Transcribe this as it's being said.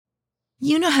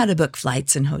You know how to book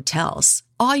flights and hotels.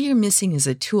 All you're missing is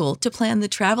a tool to plan the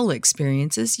travel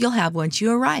experiences you'll have once you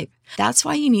arrive. That's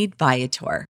why you need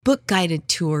Viator. Book guided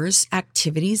tours,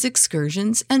 activities,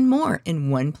 excursions, and more in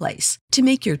one place to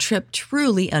make your trip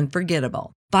truly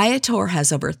unforgettable. Viator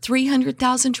has over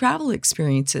 300,000 travel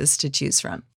experiences to choose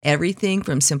from. Everything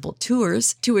from simple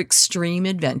tours to extreme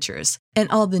adventures and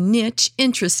all the niche,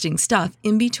 interesting stuff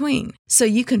in between. So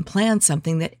you can plan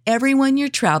something that everyone you're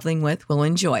traveling with will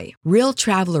enjoy. Real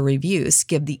traveler reviews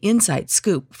give the inside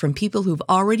scoop from people who've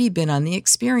already been on the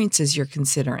experiences you're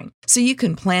considering. So you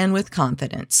can plan with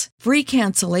confidence. Free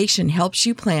cancellation helps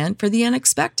you plan for the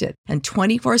unexpected. And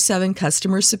 24/7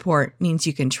 customer support means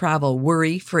you can travel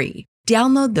worry-free.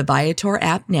 Download the Viator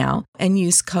app now and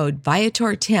use code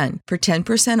Viator10 for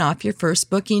 10% off your first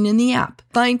booking in the app.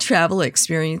 Find travel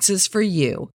experiences for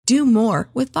you. Do more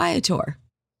with Viator.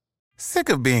 Sick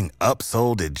of being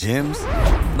upsold at gyms?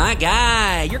 My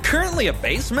guy, you're currently a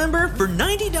base member. For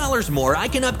 $90 more, I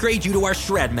can upgrade you to our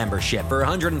Shred membership. For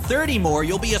 $130 more,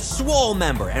 you'll be a Swole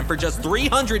member. And for just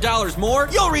 $300 more,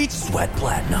 you'll reach Sweat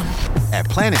Platinum. At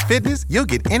Planet Fitness, you'll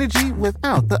get energy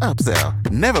without the upsell.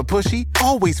 Never pushy,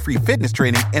 always free fitness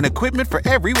training and equipment for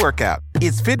every workout.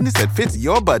 It's fitness that fits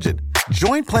your budget.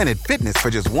 Join Planet Fitness for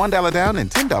just $1 down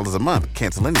and $10 a month.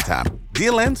 Cancel anytime.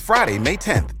 Deal ends Friday, May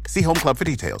 10th. See Home Club for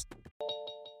details.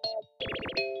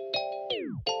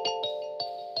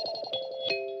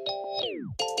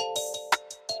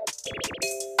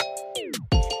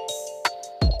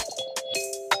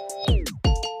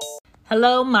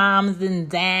 Hello, moms and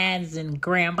dads and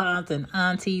grandpas and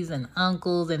aunties and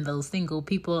uncles and those single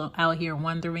people out here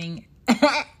wondering,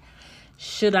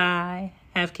 should I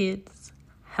have kids?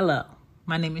 Hello,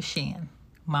 my name is Shan,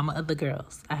 mama of the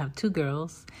girls. I have 2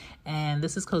 girls, and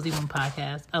this is Cozy One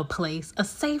Podcast, a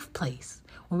safe place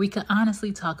where we can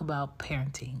honestly talk about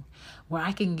parenting, where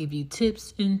I can give you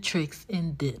tips and tricks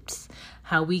and dips,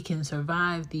 how we can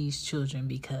survive these children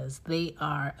because they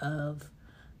are of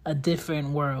a different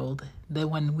world than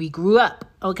when we grew up,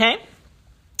 okay?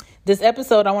 This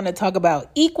episode, I want to talk about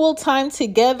equal time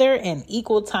together and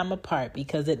equal time apart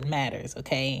because it matters,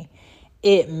 okay?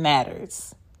 It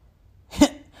matters.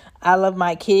 I love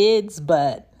my kids,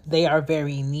 but they are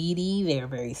very needy. They are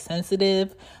very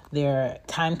sensitive. They're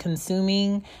time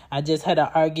consuming. I just had an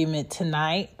argument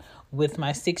tonight with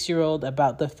my 6-year-old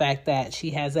about the fact that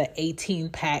she has an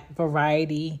 18-pack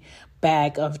variety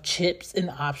bag of chips and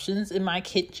options in my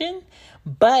kitchen,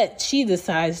 but she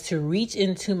decides to reach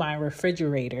into my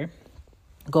refrigerator,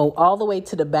 go all the way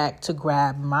to the back to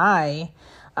grab my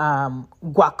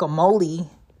guacamole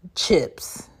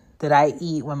chips that I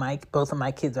eat when both of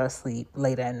my kids are asleep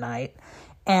late at night,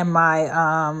 and my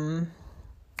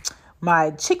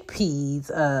my chickpeas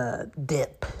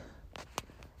dip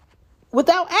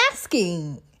without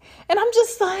asking. And I'm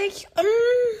just like,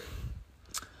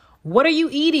 what are you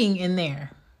eating in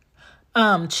there?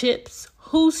 Chips.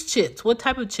 Whose chips? What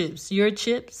type of chips? Your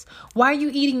chips? Why are you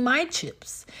eating my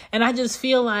chips? And I just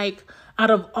feel like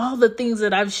out of all the things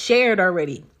that I've shared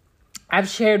already, I've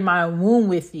shared my womb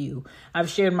with you. I've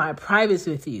shared my privates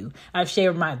with you. I've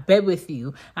shared my bed with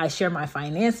you. I share my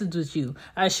finances with you.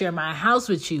 I share my house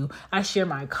with you. I share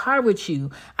my car with you.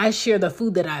 I share the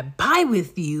food that I buy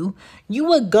with you. You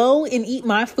would go and eat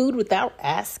my food without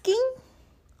asking?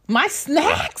 My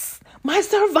snacks, my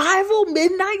survival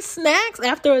midnight snacks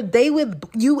after a day with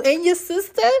you and your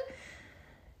sister.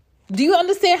 Do you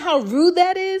understand how rude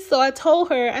that is? So I told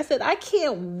her, I said, I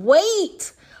can't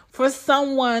wait for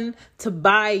someone to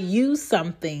buy you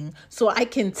something so I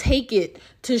can take it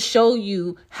to show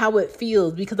you how it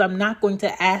feels, because I'm not going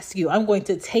to ask you. I'm going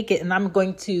to take it and I'm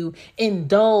going to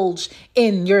indulge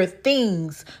in your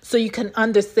things so you can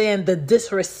understand the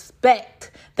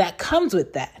disrespect that comes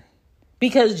with that.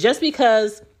 Because just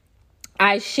because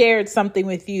I shared something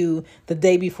with you the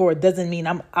day before doesn't mean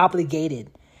I'm obligated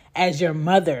as your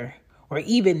mother, or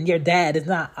even your dad is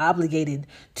not obligated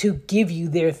to give you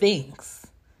their things.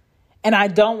 And I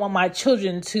don't want my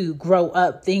children to grow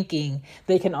up thinking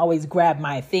they can always grab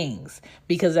my things,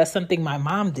 because that's something my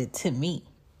mom did to me.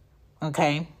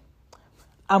 Okay?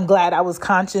 I'm glad I was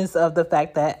conscious of the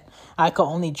fact that I could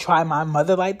only try my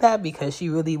mother like that, because she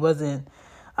really wasn't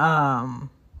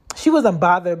she wasn't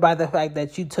bothered by the fact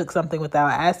that you took something without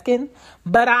asking.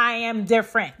 But I am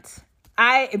different.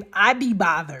 I be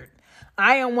bothered.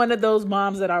 I am one of those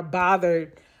moms that are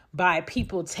bothered by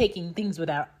people taking things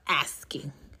without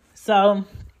asking. So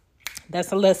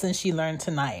that's a lesson she learned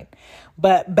tonight.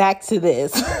 But back to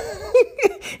this.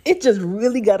 It just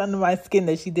really got under my skin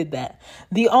that she did that.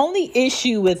 The only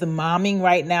issue with momming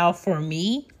right now for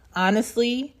me,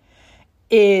 honestly,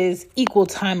 is equal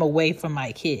time away from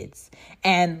my kids.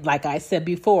 And like I said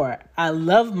before, I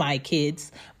love my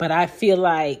kids, but I feel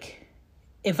like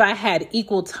if I had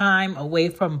equal time away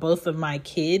from both of my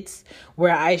kids,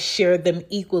 where I shared them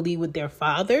equally with their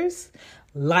fathers,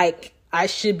 like I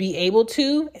should be able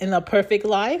to in a perfect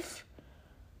life,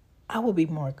 I will be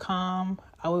more calm.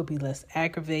 I will be less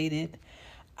aggravated.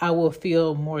 I will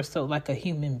feel more so like a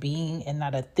human being and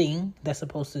not a thing that's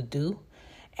supposed to do.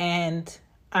 And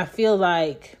I feel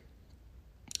like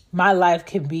my life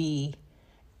can be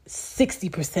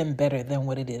 60% better than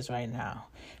what it is right now,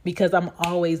 because I'm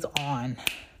always on.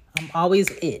 I'm always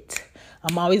it.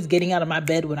 I'm always getting out of my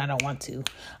bed when I don't want to.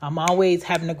 I'm always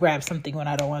having to grab something when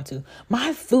I don't want to.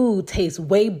 My food tastes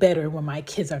way better when my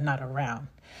kids are not around.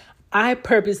 I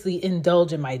purposely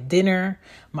indulge in my dinner,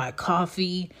 my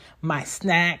coffee, my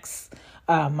snacks,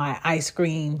 my ice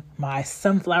cream, my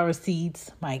sunflower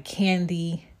seeds, my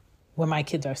candy when my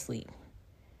kids are asleep.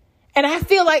 And I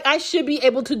feel like I should be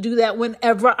able to do that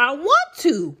whenever I want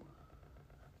to.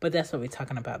 But that's what we're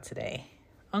talking about today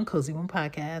on Cozy Womb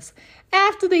Podcast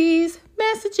after these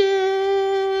messages.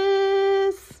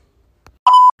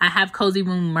 I have Cozy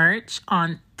Womb merch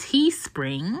on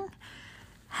Teespring.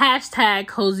 Hashtag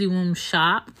Cozy Womb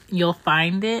Shop. You'll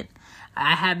find it.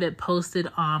 I have it posted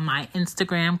on my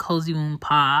Instagram, Cozy Womb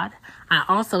Pod. I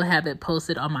also have it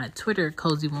posted on my Twitter,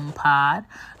 Cozy Womb Pod.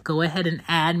 Go ahead and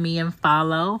add me and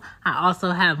follow. I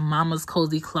also have Mama's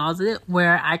Cozy Closet,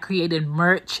 where I created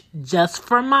merch just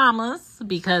for mamas,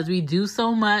 because we do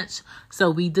so much,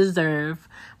 so we deserve.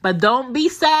 But don't be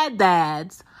sad,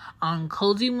 dads. On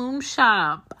Cozy Womb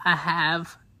Shop, I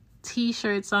have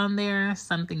t-shirts on there,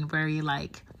 something very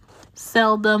like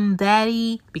seldom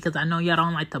daddy, because I know y'all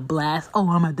don't like to blast, oh,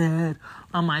 I'm a dad,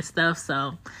 on my stuff.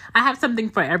 So I have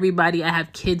something for everybody. I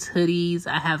have kids hoodies,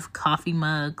 I have coffee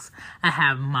mugs, I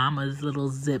have mama's little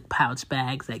zip pouch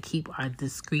bags that keep our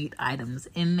discreet items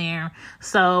in there.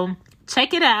 So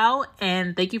check it out,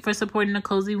 and thank you for supporting the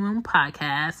Cozy Womb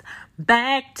Podcast.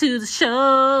 Back to the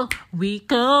show. We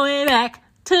going back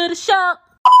to the show.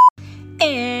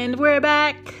 And we're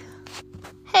back.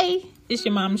 Hey, it's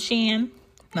your mom, Shan.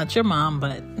 Not your mom,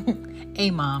 but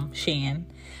a mom, Shan.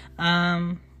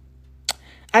 I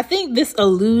think this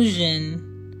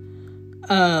illusion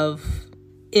of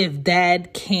if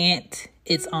dad can't,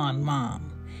 it's on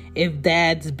mom. If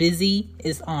dad's busy,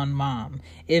 it's on mom.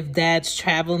 If dad's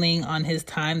traveling on his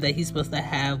time that he's supposed to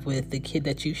have with the kid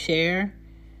that you share,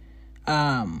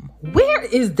 where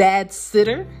is dad's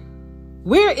sitter?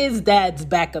 Where is dad's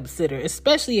backup sitter,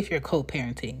 especially if you're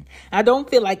co-parenting? I don't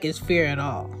feel like it's fair at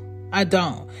all. I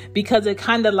don't, because it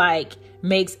kind of like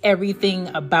makes everything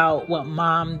about what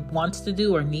mom wants to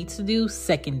do or needs to do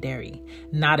secondary,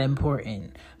 not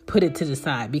important. Put it to the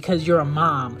side, because you're a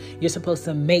mom. You're supposed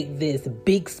to make this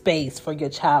big space for your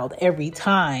child every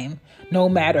time, no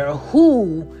matter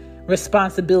who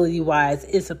responsibility-wise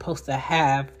is supposed to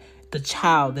have the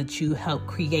child that you help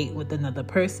create with another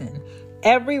person.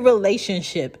 Every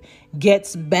relationship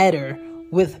gets better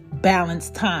with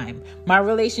balanced time. My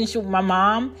relationship with my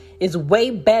mom is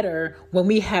way better when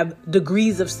we have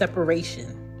degrees of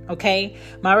separation. Okay?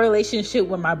 My relationship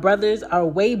with my brothers are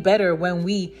way better when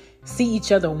we see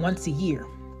each other once a year.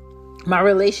 My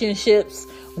relationships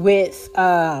with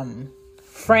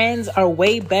friends are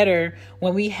way better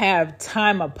when we have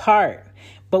time apart.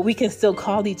 But we can still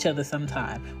call each other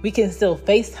sometime. We can still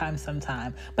FaceTime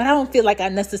sometime. But I don't feel like I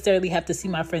necessarily have to see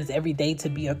my friends every day to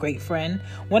be a great friend.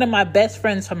 One of my best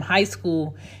friends from high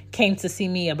school came to see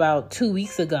me about 2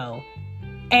 weeks ago.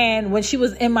 And when she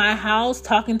was in my house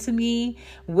talking to me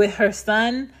with her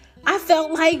son, I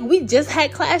felt like we just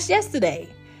had class yesterday.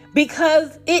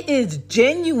 Because it is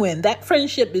genuine. That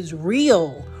friendship is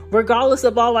real. Regardless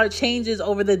of all our changes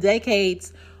over the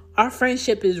decades, our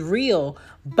friendship is real.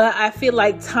 But I feel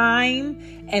like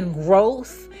time and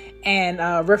growth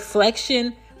and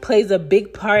reflection plays a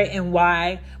big part in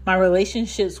why my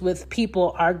relationships with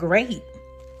people are great.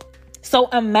 So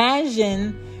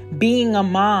imagine being a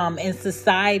mom and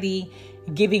society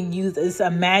giving you this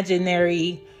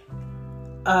imaginary,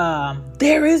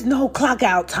 there is no clock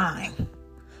out time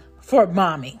for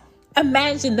mommy.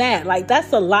 Imagine that. Like,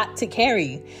 that's a lot to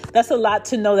carry. That's a lot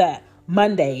to know that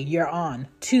Monday, you're on.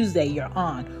 Tuesday, you're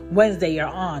on. Wednesday, you're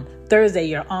on. Thursday,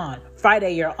 you're on.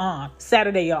 Friday, you're on.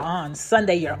 Saturday, you're on.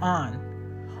 Sunday, you're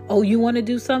on. Oh, you want to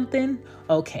do something?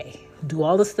 Okay. Do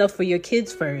all the stuff for your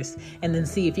kids first, and then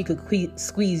see if you could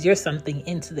squeeze your something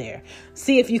into there.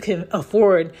 See if you can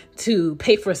afford to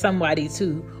pay for somebody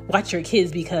to watch your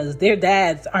kids because their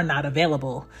dads are not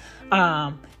available.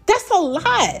 That's a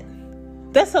lot.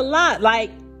 That's a lot.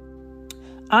 Like,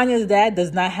 Anya's dad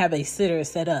does not have a sitter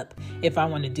set up if I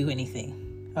want to do anything.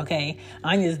 Okay?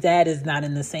 Anya's dad is not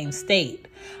in the same state.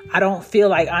 I don't feel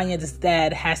like Anya's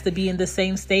dad has to be in the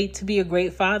same state to be a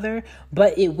great father,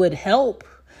 but it would help.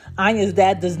 Anya's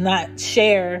dad does not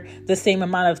share the same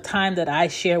amount of time that I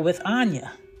share with Anya.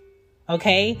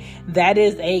 Okay? That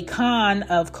is a con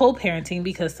of co-parenting,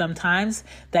 because sometimes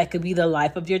that could be the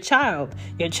life of your child.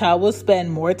 Your child will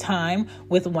spend more time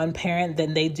with one parent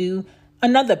than they do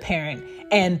another parent.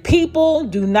 And people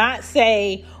do not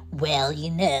say, well,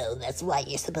 that's why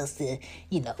you're supposed to,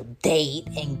 date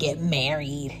and get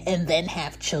married and then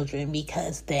have children,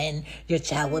 because then your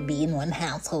child will be in one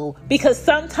household. Because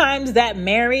sometimes that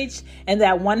marriage and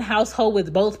that one household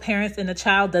with both parents and a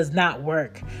child does not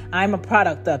work. I'm a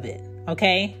product of it.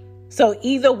 Okay? So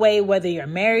either way, whether you're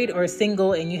married or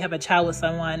single and you have a child with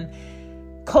someone,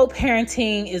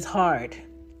 co-parenting is hard.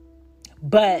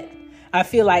 But I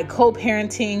feel like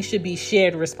co-parenting should be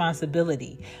shared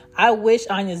responsibility. I wish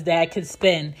Anya's dad could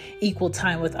spend equal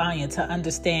time with Anya to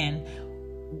understand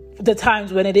the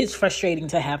times when it is frustrating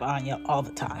to have Anya all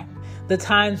the time. The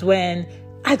times when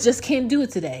I just can't do it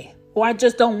today, or I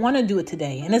just don't want to do it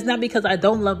today. And it's not because I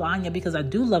don't love Anya, because I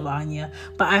do love Anya,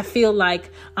 but I feel like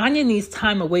Anya needs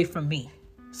time away from me,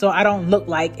 so I don't look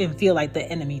like and feel like the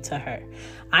enemy to her.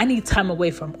 I need time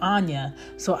away from Anya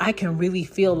so I can really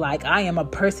feel like I am a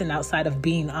person outside of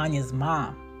being Anya's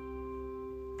mom.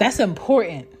 That's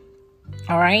important.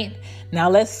 All right. Now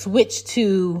let's switch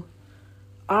to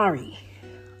Ari.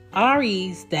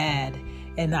 Ari's dad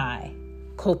and I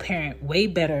co-parent way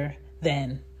better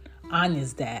than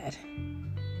Anya's dad.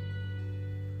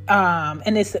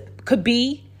 And it could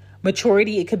be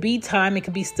maturity. It could be time. It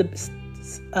could be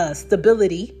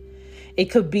stability. It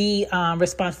could be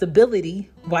responsibility,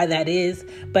 why that is.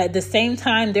 But at the same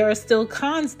time, there are still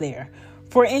cons there.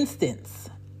 For instance,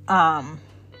 all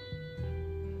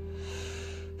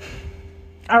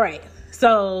right,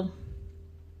 so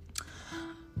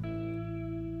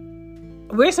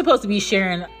we're supposed to be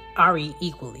sharing Ari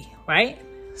equally, right?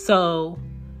 So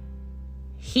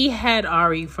he had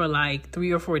Ari for like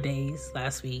 3 or 4 days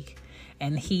last week,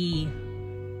 and he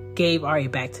gave Ari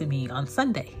back to me on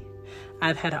Sunday.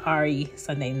 I've had Ari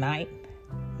Sunday night,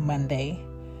 Monday,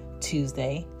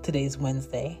 Tuesday. Today's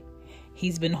Wednesday.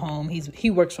 He's been home.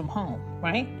 He works from home,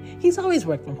 right? He's always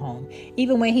worked from home.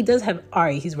 Even when he does have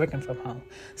Ari, he's working from home.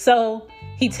 So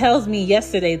he tells me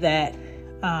yesterday that,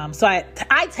 so I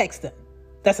text him.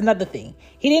 That's another thing.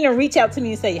 He didn't reach out to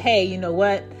me and say, hey, you know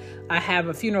what? I have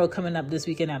a funeral coming up this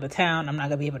weekend out of town. I'm not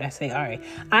going to be able to say Ari.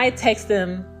 I text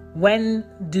him, when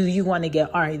do you want to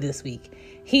get Ari this week?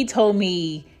 He told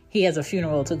me he has a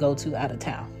funeral to go to out of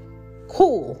town.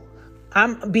 Cool.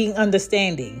 I'm being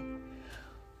understanding.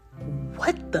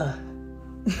 What the?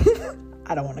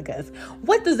 I don't want to guess.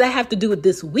 What does that have to do with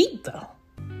this week, though?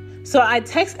 So I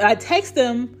text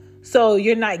him, so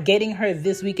you're not getting her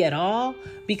this week at all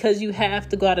because you have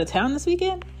to go out of town this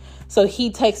weekend? So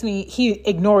he texted me, he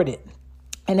ignored it.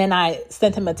 And then I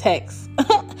sent him a text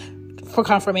for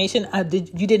confirmation.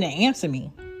 You didn't answer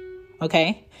me.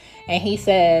 Okay? And he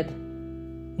said,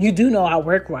 you do know I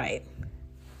work, right?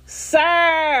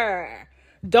 Sir,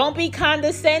 don't be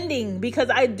condescending, because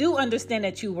I do understand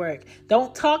that you work.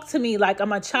 Don't talk to me like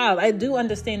I'm a child. I do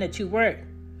understand that you work.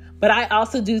 But I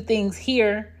also do things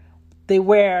here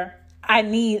where I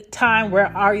need time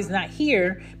where Ari's not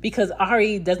here, because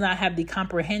Ari does not have the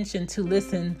comprehension to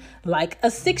listen like a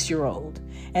 6-year-old.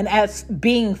 And as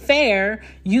being fair,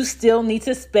 you still need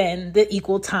to spend the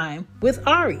equal time with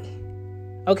Ari.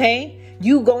 Okay?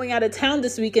 You going out of town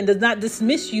this weekend does not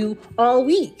dismiss you all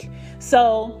week.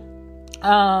 So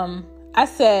I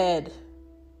said,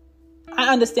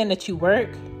 I understand that you work,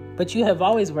 but you have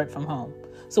always worked from home.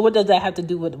 So what does that have to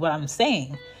do with what I'm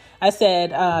saying? I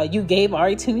said, you gave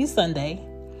Ari to me Sunday.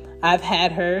 I've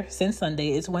had her since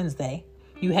Sunday. It's Wednesday.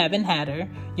 You haven't had her.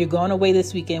 You're going away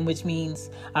this weekend, which means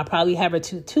I'll probably have her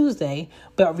Tuesday.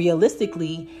 But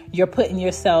realistically, you're putting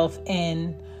yourself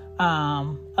in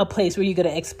a place where you're going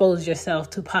to expose yourself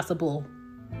to possible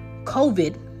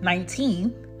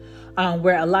COVID-19,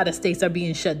 where a lot of states are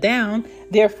being shut down.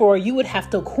 Therefore, you would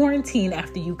have to quarantine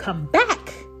after you come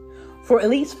back for at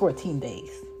least 14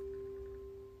 days.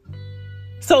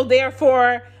 So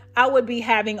therefore, I would be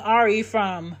having Ari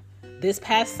from this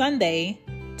past Sunday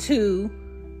to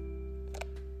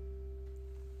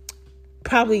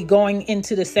probably going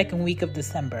into the second week of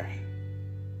December,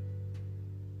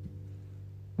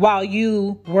 while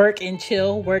you work and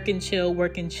chill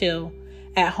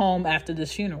at home after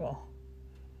this funeral.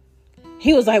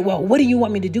 He was like, well, what do you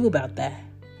want me to do about that?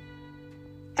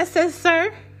 I said,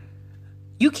 sir,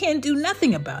 you can't do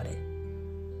nothing about it.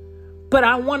 But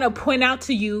I want to point out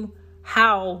to you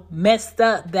how messed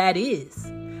up that is,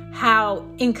 how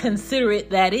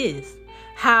inconsiderate that is,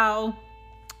 how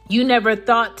you never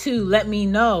thought to let me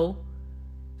know,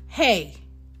 hey,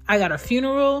 I got a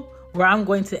funeral where I'm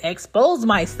going to expose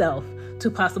myself to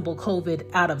possible COVID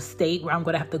out of state, where I'm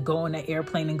going to have to go on an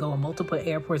airplane and go in multiple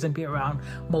airports and be around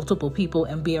multiple people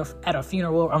and be at a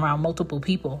funeral around multiple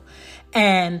people.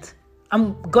 And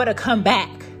I'm going to come back.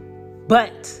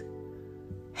 But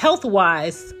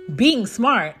health-wise, being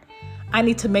smart, I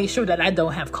need to make sure that I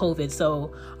don't have COVID.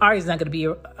 So Ari's not going to be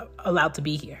allowed to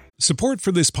be here. Support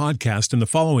for this podcast and the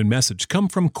following message come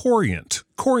from Corient.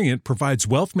 Corient provides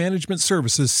wealth management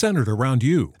services centered around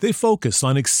you. They focus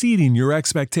on exceeding your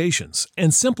expectations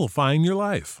and simplifying your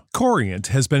life. Corient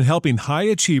has been helping high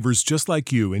achievers just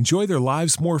like you enjoy their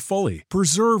lives more fully,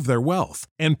 preserve their wealth,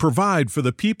 and provide for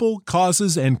the people,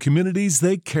 causes, and communities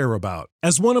they care about.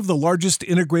 As one of the largest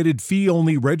integrated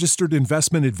fee-only registered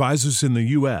investment advisors in the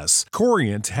U.S.,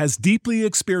 Corient has deeply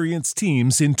experienced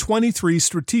teams in 23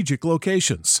 strategic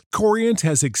locations. Corient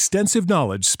has extensive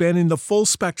knowledge spanning the full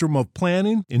spectrum of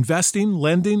planning, investing,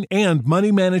 lending, and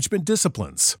money management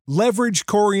disciplines. Leverage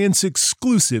Corient's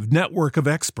exclusive network of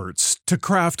experts to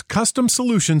craft custom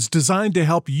solutions designed to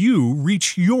help you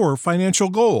reach your financial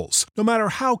goals, no matter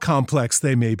how complex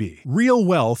they may be. Real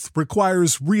wealth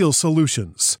requires real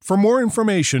solutions. For more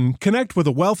information, connect with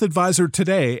a wealth advisor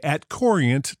today at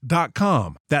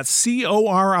Corient.com. That's Corient.com.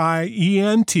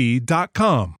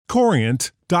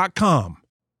 Corient.com.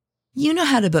 You know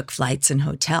how to book flights and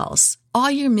hotels.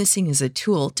 All you're missing is a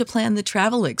tool to plan the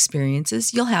travel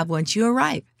experiences you'll have once you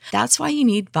arrive. That's why you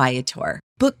need Viator.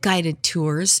 Book guided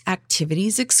tours,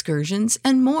 activities, excursions,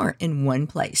 and more in one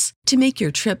place to make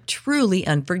your trip truly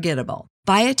unforgettable.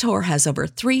 Viator has over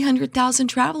 300,000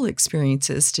 travel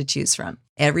experiences to choose from.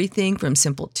 Everything from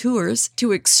simple tours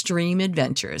to extreme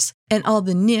adventures and all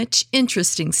the niche,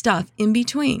 interesting stuff in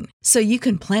between. So you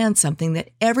can plan something that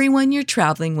everyone you're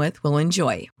traveling with will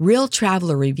enjoy. Real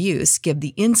traveler reviews give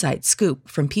the inside scoop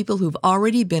from people who've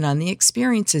already been on the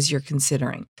experiences you're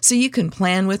considering. So you can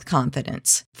plan with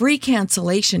confidence. Free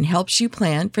cancellation helps you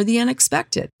plan for the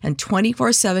unexpected. And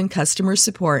 24/7 customer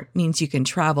support means you can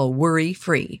travel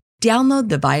worry-free. Download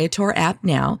the Viator app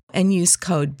now and use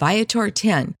code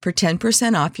Viator10 for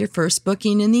 10% off your first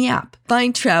booking in the app.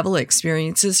 Find travel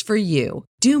experiences for you.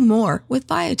 Do more with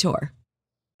Viator.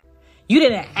 You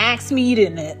didn't ask me, you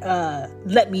didn't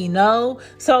let me know.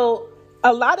 So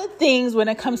a lot of things when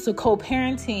it comes to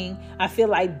co-parenting, I feel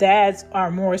like dads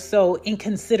are more so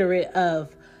inconsiderate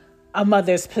of a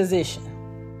mother's position.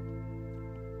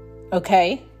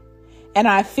 Okay? And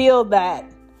I feel that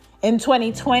in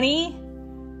 2020,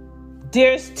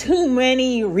 there's too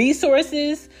many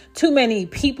resources, too many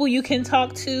people you can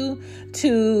talk to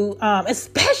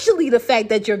especially the fact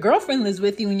that your girlfriend lives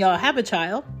with you and y'all have a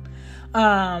child,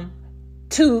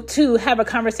 to have a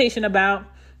conversation about,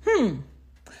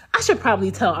 I should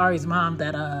probably tell Ari's mom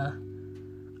that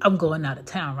I'm going out of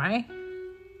town, right?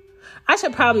 I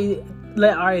should probably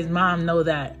let Ari's mom know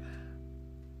that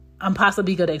I'm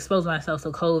possibly going to expose myself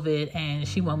to COVID and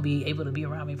she won't be able to be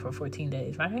around me for 14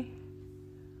 days, right?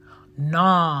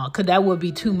 No, because that would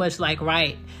be too much like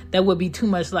right. That would be too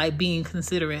much like being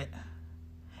considerate.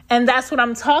 And that's what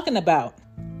I'm talking about.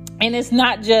 And it's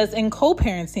not just in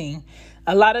co-parenting.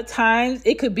 A lot of times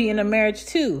it could be in a marriage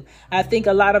too. I think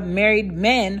a lot of married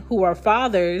men who are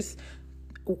fathers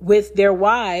with their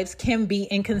wives can be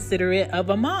inconsiderate of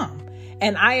a mom.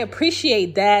 And I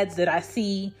appreciate dads that I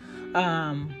see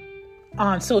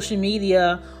on social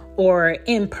media or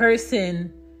in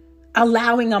person,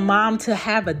 allowing a mom to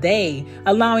have a day,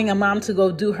 allowing a mom to go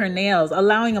do her nails,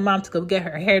 allowing a mom to go get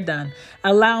her hair done,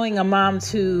 allowing a mom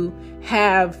to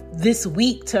have this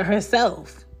week to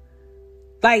herself.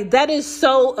 Like, that is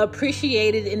so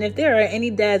appreciated. And if there are any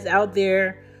dads out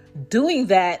there doing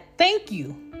that, thank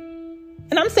you.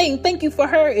 And I'm saying thank you for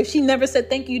her if she never said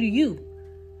thank you to you,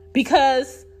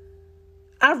 because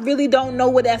I really don't know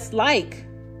what that's like.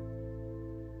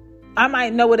 I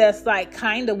might know what that's like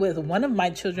kind of with one of my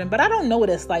children, but I don't know what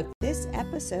it's like. This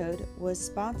episode was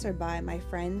sponsored by my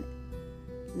friend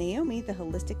Naomi, the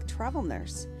Holistic Travel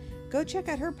Nurse. Go check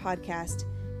out her podcast.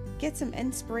 Get some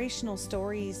inspirational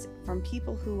stories from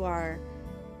people who are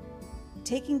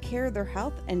taking care of their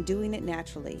health and doing it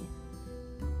naturally.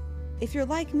 If you're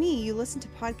like me, you listen to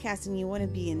podcasts and you want to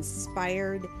be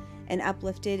inspired and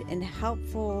uplifted and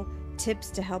helpful tips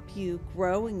to help you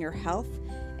grow in your health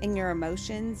and your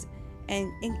emotions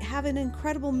and have an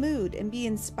incredible mood and be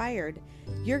inspired,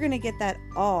 you're going to get that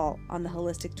all on the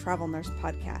Holistic Travel Nurse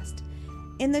podcast.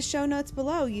 In the show notes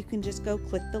below, you can just go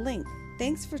click the link.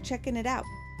 Thanks for checking it out.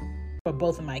 for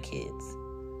both of my kids.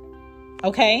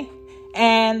 Okay?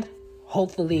 And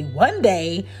hopefully one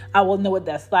day I will know what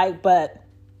that's like, but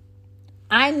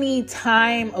I need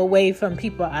time away from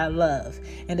people I love.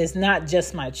 And it's not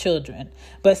just my children.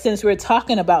 But since we're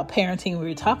talking about parenting,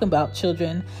 we're talking about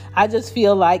children, I just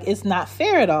feel like it's not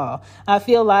fair at all. I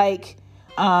feel like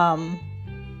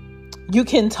you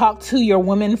can talk to your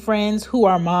women friends who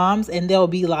are moms and they'll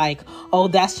be like, oh,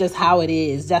 that's just how it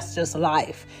is. That's just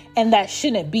life. And that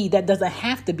shouldn't be. That doesn't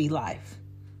have to be life.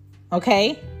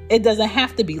 Okay? It doesn't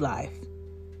have to be life.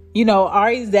 You know,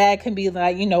 Ari's dad can be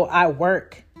like, you know, I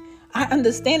work. I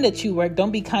understand that you work.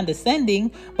 Don't be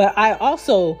condescending. But I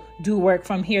also do work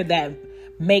from here that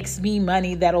makes me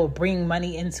money, that'll bring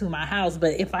money into my house.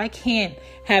 But if I can't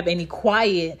have any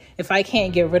quiet, if I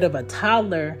can't get rid of a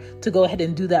toddler to go ahead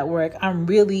and do that work, I'm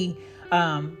really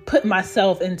putting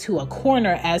myself into a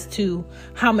corner as to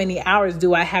how many hours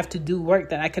do I have to do work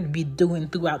that I could be doing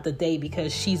throughout the day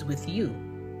because she's with you.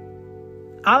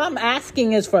 All I'm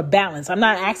asking is for balance. I'm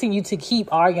not asking you to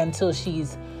keep Ari until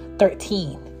she's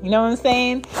 13. You know what I'm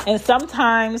saying? And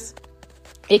sometimes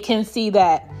it can seem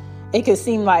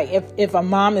like if a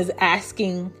mom is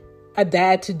asking a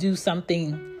dad to do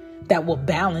something that will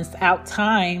balance out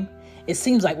time, it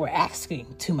seems like we're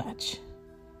asking too much.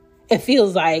 It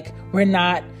feels like we're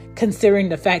not considering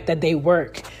the fact that they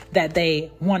work, that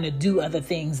they want to do other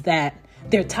things, that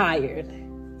they're tired.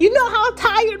 You know how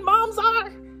tired moms are?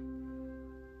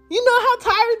 You know how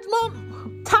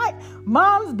tired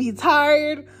moms be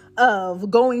tired of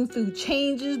going through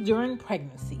changes during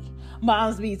pregnancy.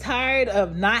 Moms be tired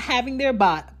of not having their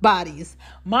bodies.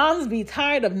 Moms be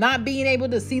tired of not being able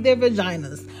to see their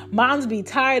vaginas. Moms be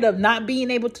tired of not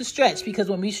being able to stretch, because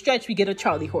when we stretch, we get a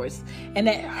Charlie horse and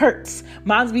it hurts.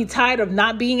 Moms be tired of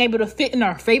not being able to fit in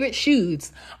our favorite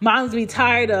shoes. Moms be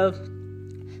tired of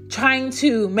trying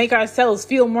to make ourselves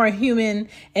feel more human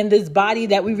in this body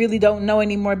that we really don't know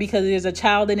anymore because there's a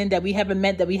child in it that we haven't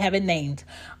met, that we haven't named.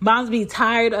 Moms be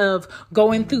tired of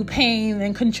going through pain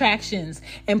and contractions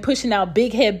and pushing out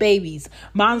big head babies.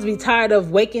 Moms be tired of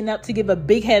waking up to give a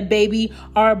big head baby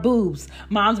our boobs.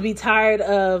 Moms be tired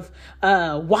of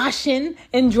washing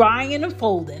and drying and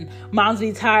folding. Moms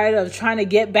be tired of trying to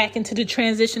get back into the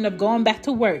transition of going back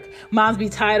to work. Moms be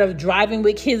tired of driving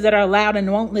with kids that are loud and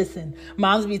won't listen.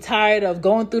 Moms be tired of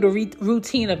going through the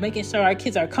routine of making sure our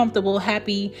kids are comfortable,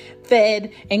 happy,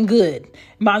 fed, and good.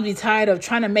 Moms be tired of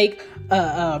trying to make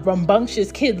a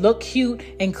rambunctious kid look cute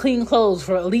and clean clothes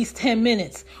for at least 10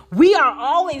 minutes. We are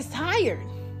always tired.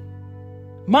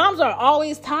 Moms are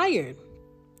always tired.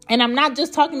 And I'm not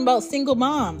just talking about single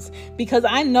moms, because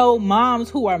I know moms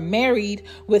who are married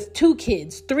with 2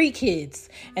 kids, 3 kids,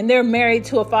 and they're married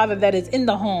to a father that is in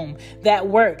the home, that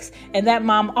works, and that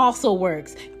mom also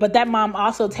works. But that mom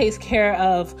also takes care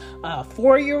of a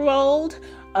 4-year-old,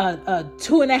 a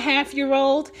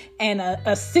 2.5-year-old, and a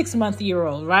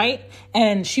 6-month-year-old, right?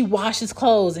 And she washes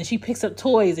clothes, and she picks up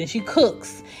toys, and she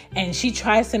cooks, and she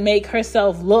tries to make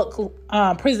herself look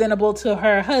presentable to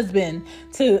her husband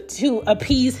to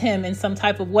appease him in some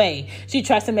type of way. She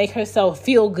tries to make herself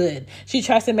feel good. She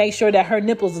tries to make sure that her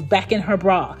nipples is back in her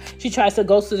bra. She tries to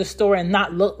go to the store and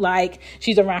not look like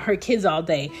she's around her kids all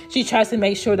day. She tries to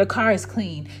make sure the car is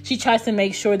clean. She tries to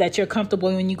make sure that you're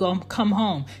comfortable when you come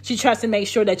home. She tries to make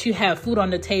sure that you have food on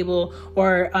the table,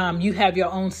 or you have your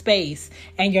own space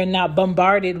and you're not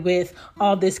bombarded with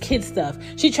all this kid stuff.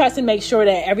 She tries to make sure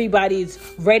that everybody's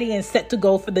ready and set to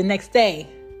go for the next day.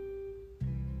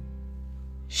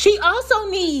 She also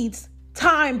needs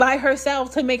time by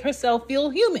herself to make herself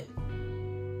feel human.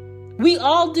 We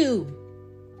all do.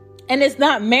 And it's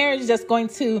not marriage that's going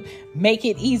to make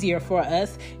it easier for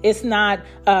us. It's not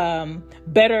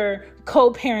better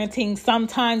co-parenting.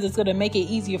 Sometimes it's going to make it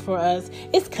easier for us.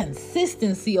 It's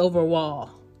consistency overall.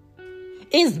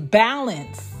 It's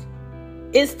balance.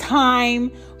 It's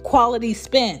time, quality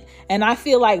spent. And I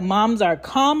feel like moms are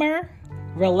calmer,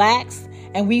 relaxed,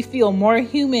 and we feel more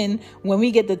human when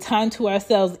we get the time to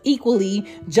ourselves equally,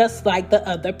 just like the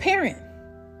other parent.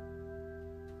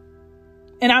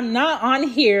 And I'm not on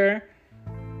here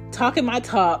talking my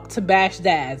talk to bash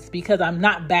dads, because I'm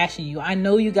not bashing you. I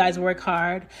know you guys work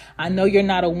hard. I know you're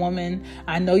not a woman.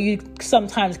 I know you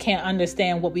sometimes can't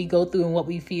understand what we go through and what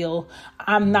we feel.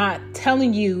 I'm not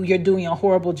telling you you're doing a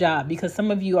horrible job, because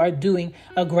some of you are doing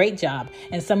a great job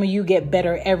and some of you get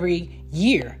better every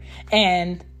year.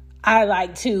 And I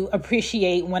like to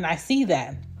appreciate when I see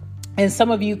that. And some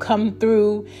of you come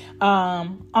through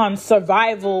on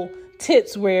survival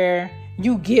tips where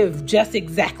you give just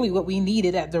exactly what we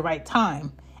needed at the right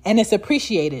time. And it's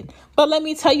appreciated. But let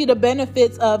me tell you the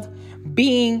benefits of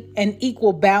being an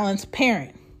equal balanced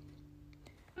parent.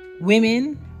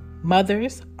 Women,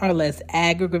 mothers, are less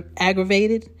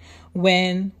aggravated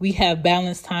when we have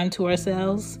balanced time to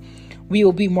ourselves. We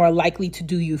will be more likely to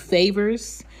do you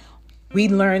favors. We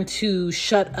learn to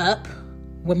shut up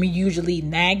when we usually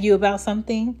nag you about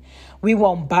something. We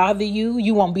won't bother you.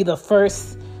 You won't be the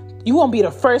first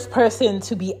person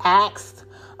to be asked,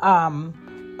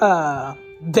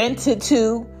 vented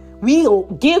to. We'll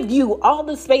give you all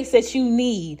the space that you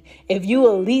need if you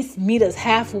at least meet us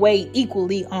halfway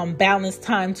equally on balanced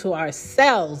time to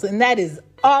ourselves. And that is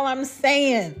all I'm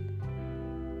saying.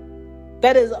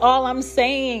 That is all I'm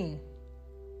saying.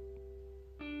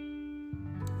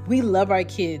 We love our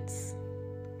kids.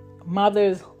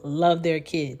 Mothers love their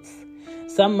kids.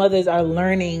 Some mothers are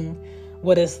learning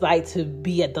what it's like to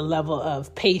be at the level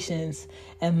of patience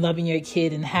and loving your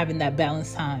kid and having that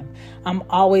balanced time. I'm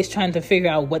always trying to figure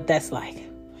out what that's like.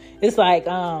 It's like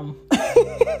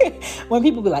when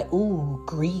people be like, ooh,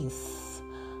 Greece.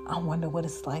 I wonder what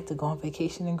it's like to go on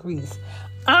vacation in Greece.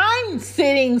 I'm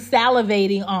sitting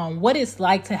salivating on what it's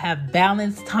like to have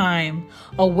balanced time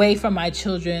away from my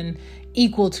children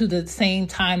equal to the same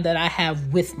time that I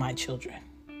have with my children.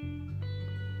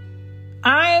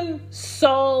 I'm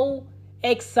so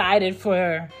excited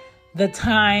for the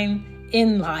time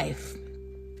in life.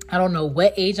 I don't know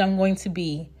what age I'm going to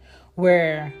be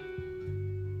where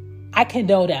I can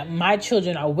know that my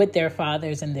children are with their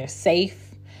fathers and they're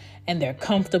safe and they're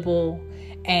comfortable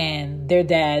and their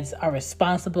dads are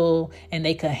responsible and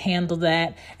they can handle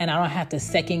that, and I don't have to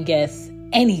second guess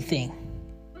anything.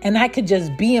 And I could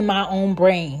just be in my own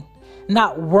brain,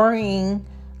 not worrying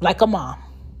like a mom.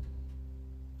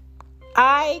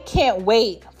 I can't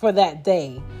wait for that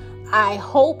day. I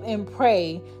hope and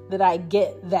pray that I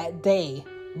get that day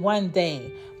one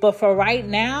day. But for right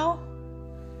now,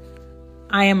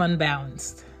 I am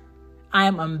unbalanced. I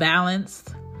am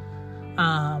unbalanced.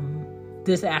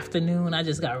 This afternoon, I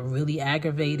just got really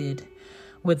aggravated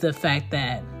with the fact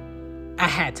that I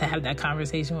had to have that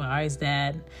conversation with Ari's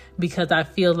dad, because I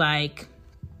feel like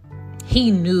he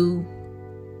knew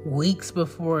weeks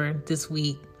before this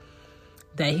week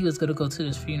that he was going to go to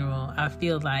this funeral. I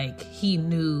feel like he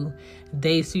knew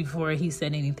days before he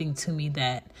said anything to me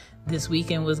that this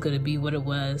weekend was going to be what it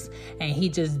was. And he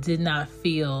just did not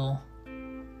feel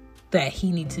that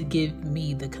he needed to give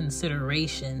me the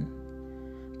consideration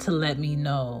to let me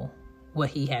know what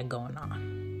he had going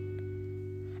on.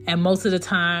 And most of the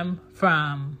time,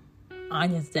 from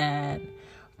Anya's dad,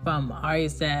 from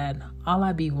Ari's dad, all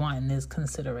I be wanting is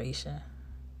consideration.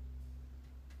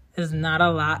 It's not a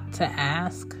lot to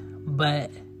ask, but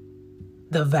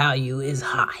the value is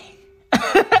high.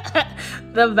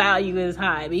 The value is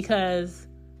high because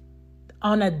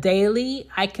on a daily,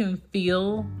 I can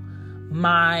feel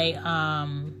my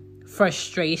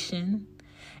frustration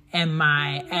and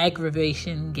my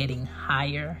aggravation getting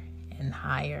higher and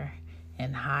higher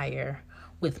and higher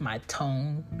with my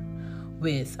tone,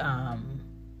 with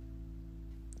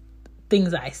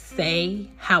things I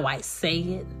say, how I say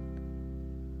it,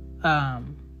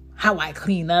 how I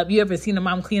clean up. You ever seen a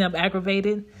mom clean up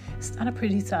aggravated? It's not a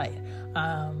pretty sight.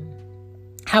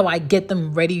 How I get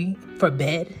them ready for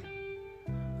bed,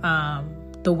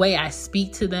 the way I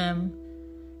speak to them.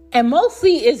 And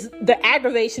mostly is the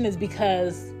aggravation is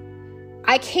because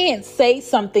I can't say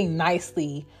something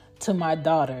nicely to my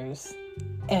daughters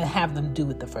and have them do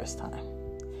it the first time.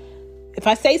 If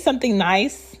I say something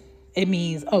nice, it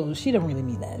means, oh, she don't really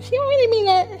mean that. She don't really mean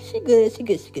that. She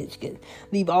good.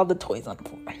 Leave all the toys on the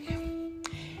floor.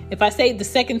 If I say it the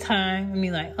second time, I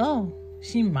mean like, oh,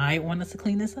 she might want us to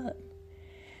clean this up.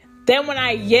 Then when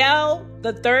I yell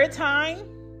the third time,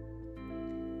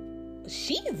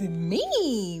 she's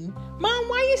mean. Mom,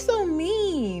 why are you so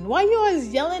mean? Why are you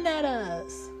always yelling at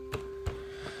us?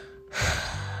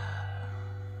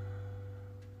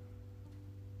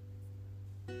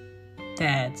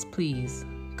 Dads, please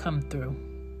come through.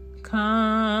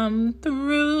 Come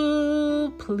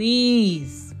through,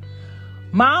 please.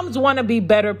 Moms want to be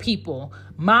better people.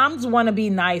 Moms want to be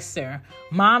nicer.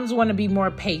 Moms want to be more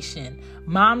patient.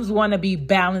 Moms want to be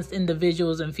balanced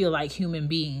individuals and feel like human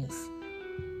beings.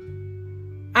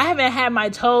 I haven't had my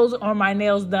toes or my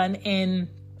nails done in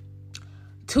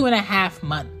 2.5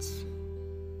 months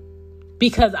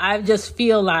because I just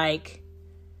feel like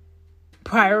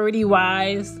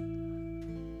priority-wise,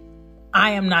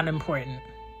 I am not important.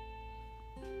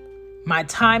 My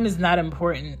time is not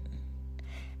important.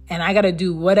 And I got to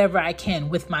do whatever I can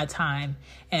with my time.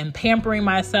 And pampering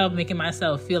myself, making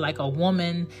myself feel like a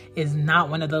woman is not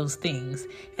one of those things.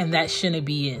 And that shouldn't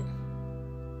be it.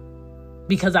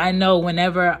 Because I know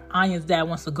whenever Anya's dad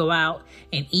wants to go out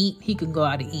and eat, he can go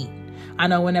out and eat. I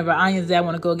know whenever Anya's dad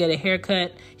want to go get a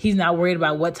haircut, he's not worried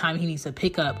about what time he needs to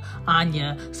pick up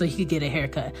Anya so he could get a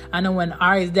haircut. I know when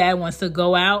Ari's dad wants to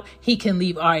go out, he can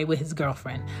leave Ari with his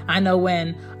girlfriend. I know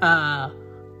when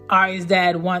Ari's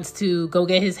dad wants to go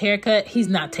get his haircut, he's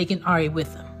not taking Ari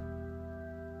with him.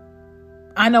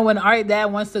 I know when Ari's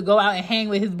dad wants to go out and hang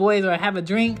with his boys or have a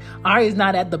drink, Ari's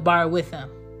not at the bar with him.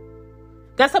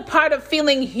 That's a part of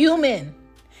feeling human.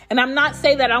 And I'm not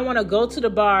saying that I want to go to the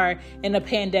bar in a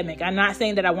pandemic. I'm not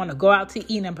saying that I want to go out to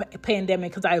eat in a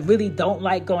pandemic because I really don't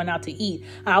like going out to eat.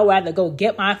 I'd rather go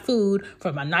get my food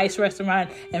from a nice restaurant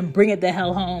and bring it the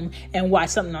hell home and watch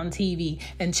something on TV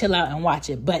and chill out and watch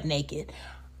it butt naked.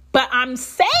 But I'm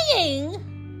saying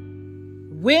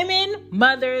women,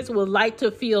 mothers would like to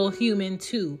feel human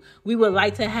too. We would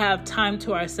like to have time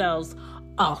to ourselves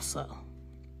also.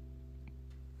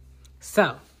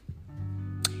 So,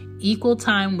 equal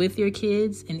time with your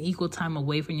kids and equal time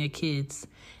away from your kids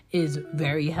is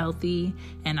very healthy.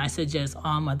 And I suggest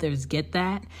all mothers get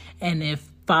that. And if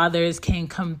fathers can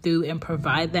come through and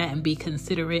provide that and be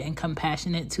considerate and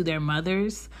compassionate to their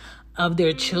mothers of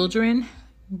their children,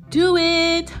 do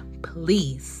it,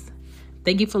 please.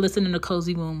 Thank you for listening to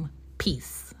Cozy Womb.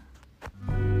 Peace.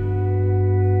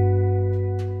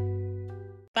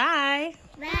 Bye.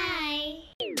 Bye.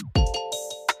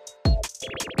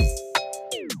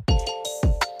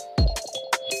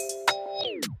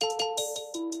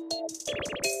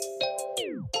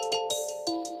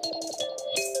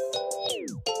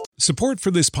 Support for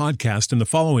this podcast and the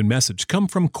following message come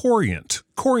from Corient.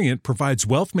 Corient provides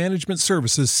wealth management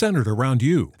services centered around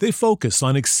you. They focus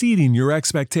on exceeding your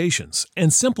expectations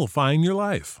and simplifying your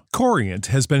life. Corient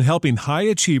has been helping high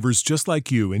achievers just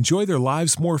like you enjoy their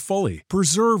lives more fully,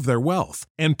 preserve their wealth,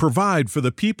 and provide for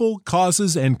the people,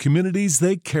 causes, and communities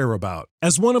they care about.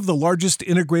 As one of the largest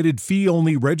integrated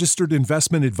fee-only registered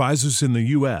investment advisors in the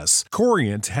U.S.,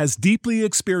 Corient has deeply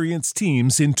experienced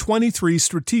teams in 23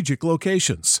 strategic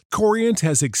locations. Corient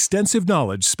has extensive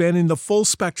knowledge spanning the full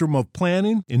spectrum of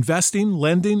planning, investing,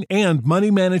 lending, and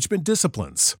money management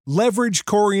disciplines. Leverage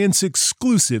Corient's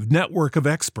exclusive network of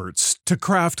experts to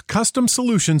craft custom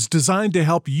solutions designed to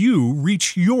help you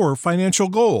reach your financial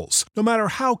goals, no matter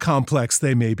how complex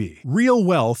they may be. Real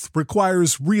wealth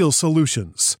requires real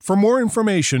solutions. For more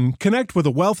information, connect with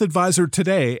a wealth advisor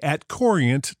today at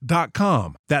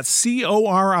Corient.com. That's Corient.com.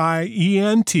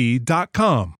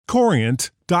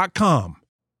 Corient.com.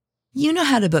 You know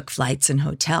how to book flights and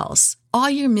hotels. All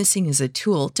you're missing is a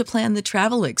tool to plan the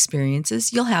travel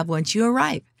experiences you'll have once you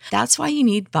arrive. That's why you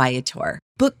need Viator.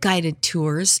 Book guided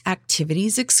tours,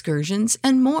 activities, excursions,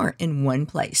 and more in one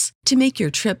place to make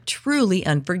your trip truly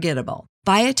unforgettable.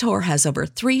 Viator has over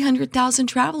 300,000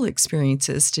 travel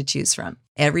experiences to choose from.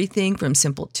 Everything from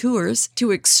simple tours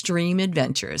to extreme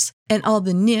adventures and all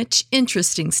the niche,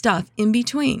 interesting stuff in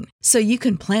between. So you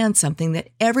can plan something that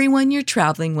everyone you're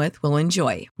traveling with will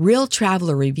enjoy. Real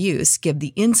traveler reviews give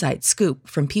the inside scoop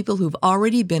from people who've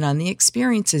already been on the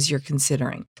experiences you're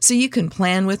considering. So you can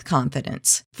plan with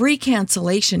confidence. Free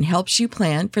cancellation helps you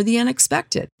plan for the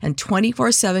unexpected. And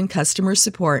 24/7 customer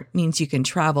support means you can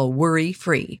travel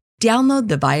worry-free. Download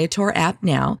the Viator app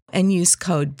now and use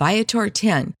code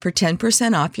Viator10 for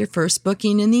 10% off your first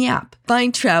booking in the app.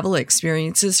 Find travel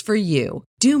experiences for you.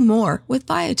 Do more with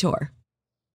Viator.